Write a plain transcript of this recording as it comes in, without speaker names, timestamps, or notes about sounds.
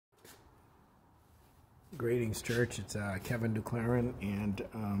Greetings, Church. It's Kevin Duclairon, and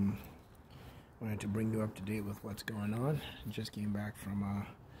wanted to bring you up to date with what's going on. Just came back from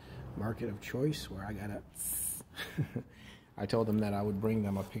Market of Choice, where I got a. I told them that I would bring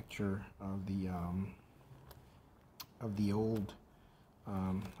them a picture of the old.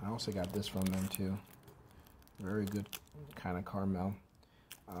 I also got this from them too. Very good kind of caramel.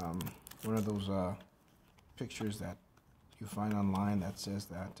 One of those pictures that you find online that says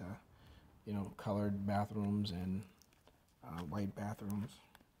that. You know, colored bathrooms and white bathrooms.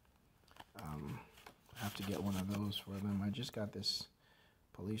 I have to get one of those for them. I just got this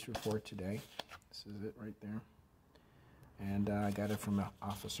police report today. This is it right there. And I got it from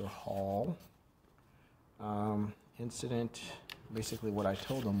Officer Hall. Incident, basically what I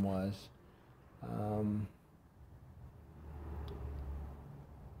told them was,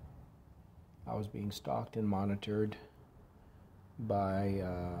 I was being stalked and monitored by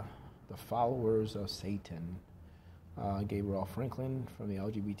the followers of Satan, Gabriel Franklin from the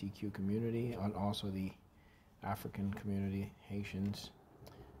LGBTQ community, and also the African community, Haitians,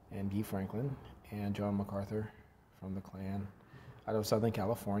 and Guy Franklin, and John MacArthur from the Klan out of Southern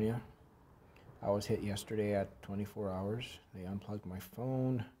California. I was hit yesterday at 24 hours. They unplugged my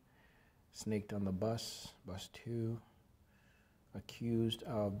phone, snaked on the bus 2, accused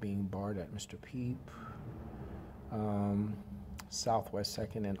of being barred at Mr. Peep. Southwest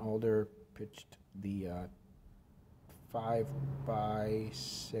 2nd and Alder pitched the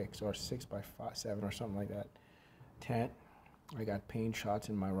 5x6 or 6x7 or something like that tent. I got pain shots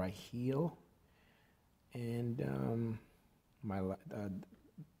in my right heel and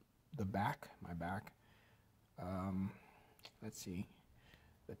the back. Let's see,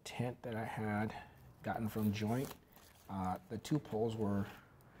 the tent that I had gotten from joint. The two poles were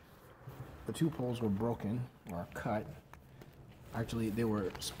broken or cut. Actually, they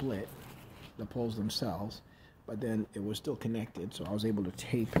were split, the poles themselves, but then it was still connected, so I was able to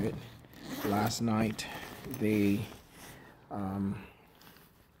tape it. Last night, they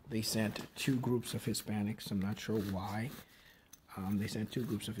sent 2 groups of Hispanics. I'm not sure why. They sent 2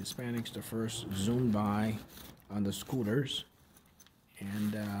 groups of Hispanics to first zoom by on the scooters,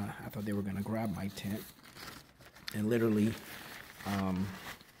 and I thought they were going to grab my tent and literally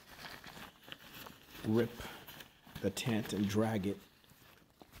rip the tent and drag it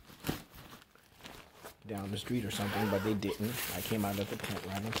down the street or something, but they didn't. I came out of the tent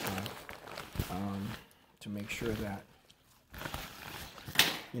right on time to make sure that,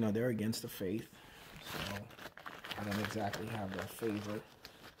 you know, they're against the faith, so I don't exactly have their favor.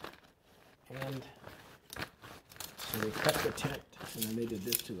 And so they cut the tent, and then they did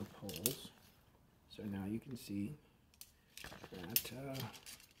this to the poles. So now you can see that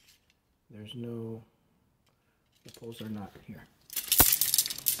there's no. The poles are not here.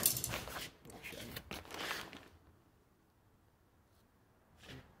 I'll show you.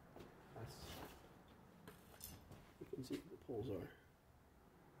 You can see the poles are.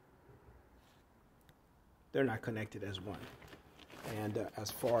 They're not connected as one. And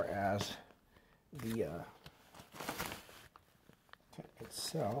as far as the tent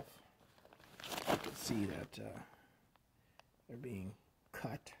itself, you can see that they're being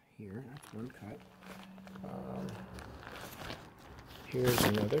cut here. That's one cut. Here's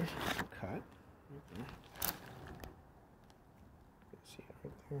another cut. Right there. You can see it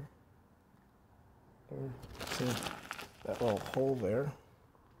right there. See that little hole there?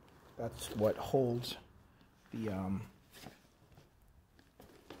 That's what holds the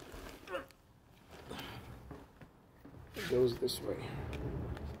it goes this way.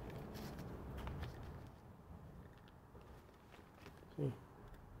 See?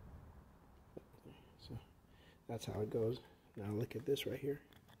 So that's how it goes. Now look at this right here.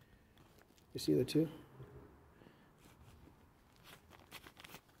 You see the 2?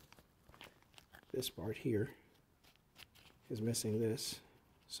 This part here is missing this,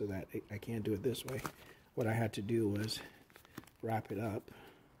 so that I can't do it this way. What I had to do was wrap it up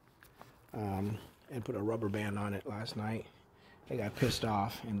and put a rubber band on it last night. I got pissed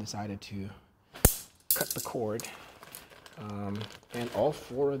off and decided to cut the cord. And all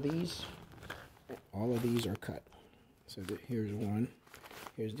 4 of these, all of these are cut. So here's one,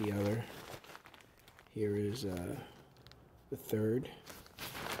 here's the other, here is the 3rd,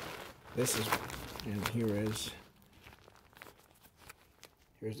 this is, and here's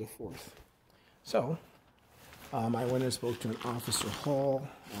the 4th. So, I went and spoke to an Officer Hall.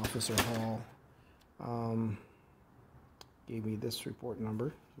 Officer Hall gave me this report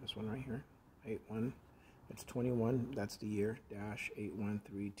number, this one right here, 81, it's 21, that's the year,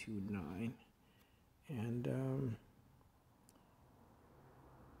 -81329, and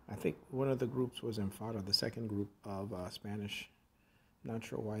I think one of the groups was Enfado, the second group of Spanish. Not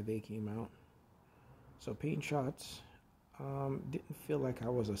sure why they came out. So paint shots. Didn't feel like I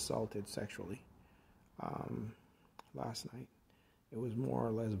was assaulted sexually last night. It was more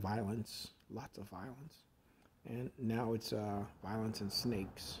or less violence, lots of violence. And now it's violence and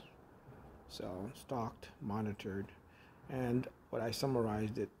snakes. So stalked, monitored. And what I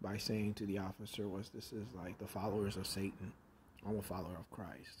summarized it by saying to the officer was, this is like the followers of Satan. I'm a follower of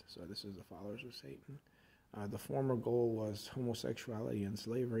Christ. So this is the followers of Satan. The former goal was homosexuality and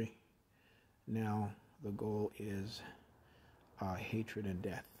slavery. Now the goal is hatred and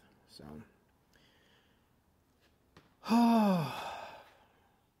death. So,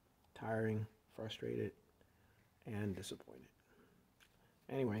 tiring, frustrated, and disappointed.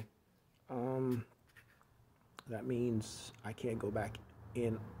 Anyway, that means I can't go back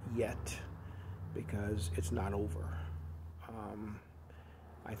in yet because it's not over.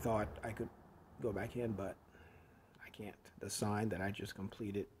 I thought I could go back in, but I can't. The sign that I just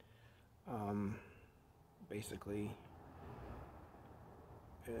completed, basically,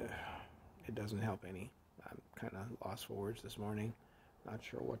 it doesn't help any. I'm kind of lost for words this morning. Not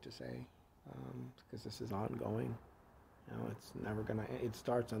sure what to say, because this is ongoing. You know, it's never gonna. It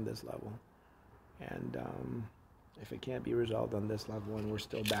starts on this level, and if it can't be resolved on this level, and we're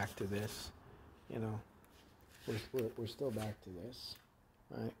still back to this, you know, we're still back to this,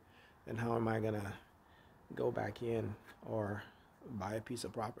 right? Then how am I gonna go back in or buy a piece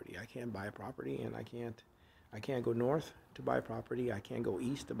of property? I can't buy a property, and I can't go north to buy property. I can't go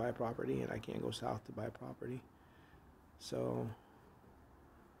east to buy property, and I can't go south to buy property. So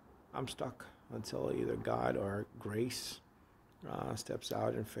I'm stuck until either God or grace steps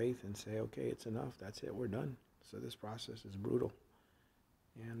out in faith and say, okay, it's enough. That's it. We're done. So this process is brutal,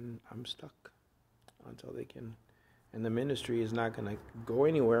 and I'm stuck until they can. And the ministry is not going to go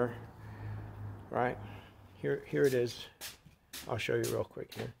anywhere, right? Here it is. I'll show you real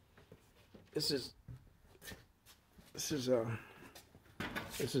quick here. This is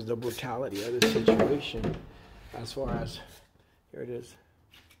the brutality of this situation. As far as, here it is.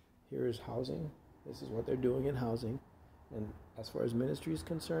 Here is housing. This is what they're doing in housing. And as far as ministry is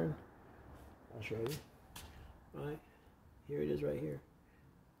concerned, I'll show you. Right, here it is, right here,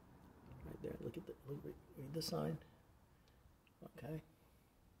 right there. Look at read the sign. Okay,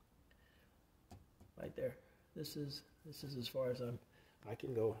 right there. This is as far as I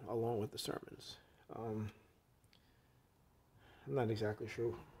can go along with the sermons. I'm not exactly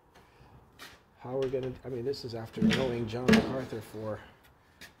sure how we're gonna. I mean, this is after knowing John MacArthur for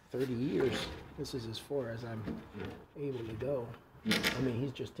 30 years. This is as far as I'm able to go. I mean,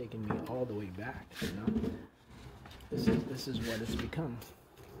 he's just taken me all the way back. You know, this is what it's become.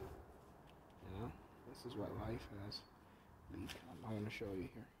 You know, this is what life has become. I want to show you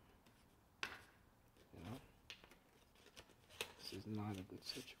here. You know, this is not a good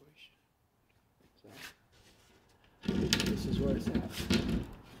situation. So this is where it's at.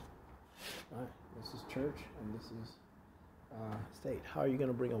 Right, this is church, and this is state. How are you going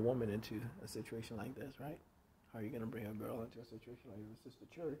to bring a woman into a situation like this, right? How are you going to bring a girl into a situation like this? This is the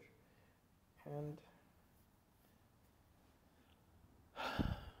church, and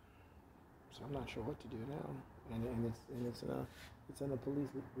so I'm not sure what to do now. And it's in a police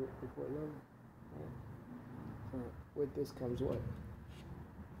report level. Right? So with this comes what?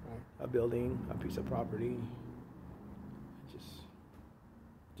 Right? A building, a piece of property.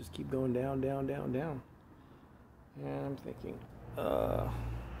 Just keep going down, down, down, down. And I'm thinking,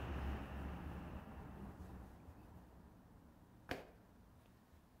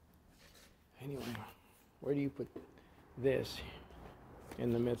 anyway, where do you put this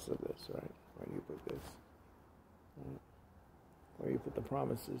in the midst of this, right? Where do you put this? Where do you put the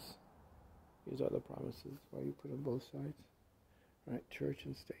promises? These are the promises. Where do you put on both sides? Right? Church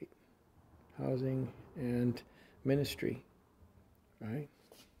and state. Housing and ministry. Right?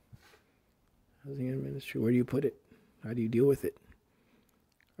 Housing and ministry. Where do you put it? How do you deal with it?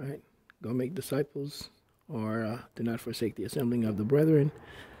 Right? Go make disciples, or do not forsake the assembling of the brethren.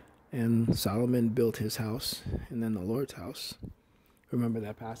 And Solomon built his house, and then the Lord's house. Remember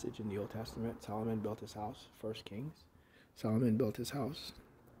that passage in the Old Testament? Solomon built his house, 1 Kings. Solomon built his house.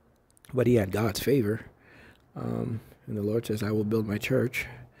 But he had God's favor. And the Lord says, I will build my church,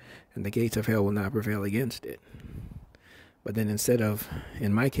 and the gates of hell will not prevail against it. But then instead of,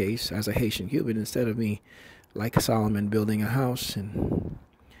 in my case, as a Haitian Cuban, instead of me, like Solomon, building a house and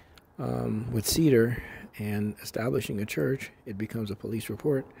with cedar and establishing a church, it becomes a police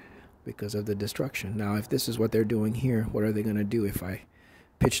report because of the destruction. Now, if this is what they're doing here, what are they going to do if I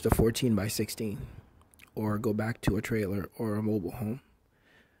pitch the 14 by 16 or go back to a trailer or a mobile home?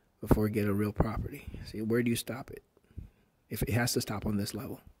 before we get a real property. See, where do you stop it? If it has to stop on this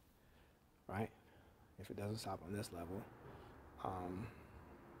level, right? If it doesn't stop on this level,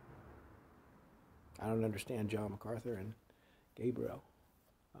 I don't understand John MacArthur and Gabriel,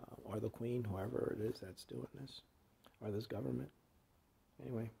 or the Queen, whoever it is that's doing this, or this government.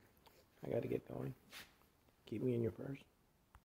 Anyway, I got to get going. Keep me in your prayers.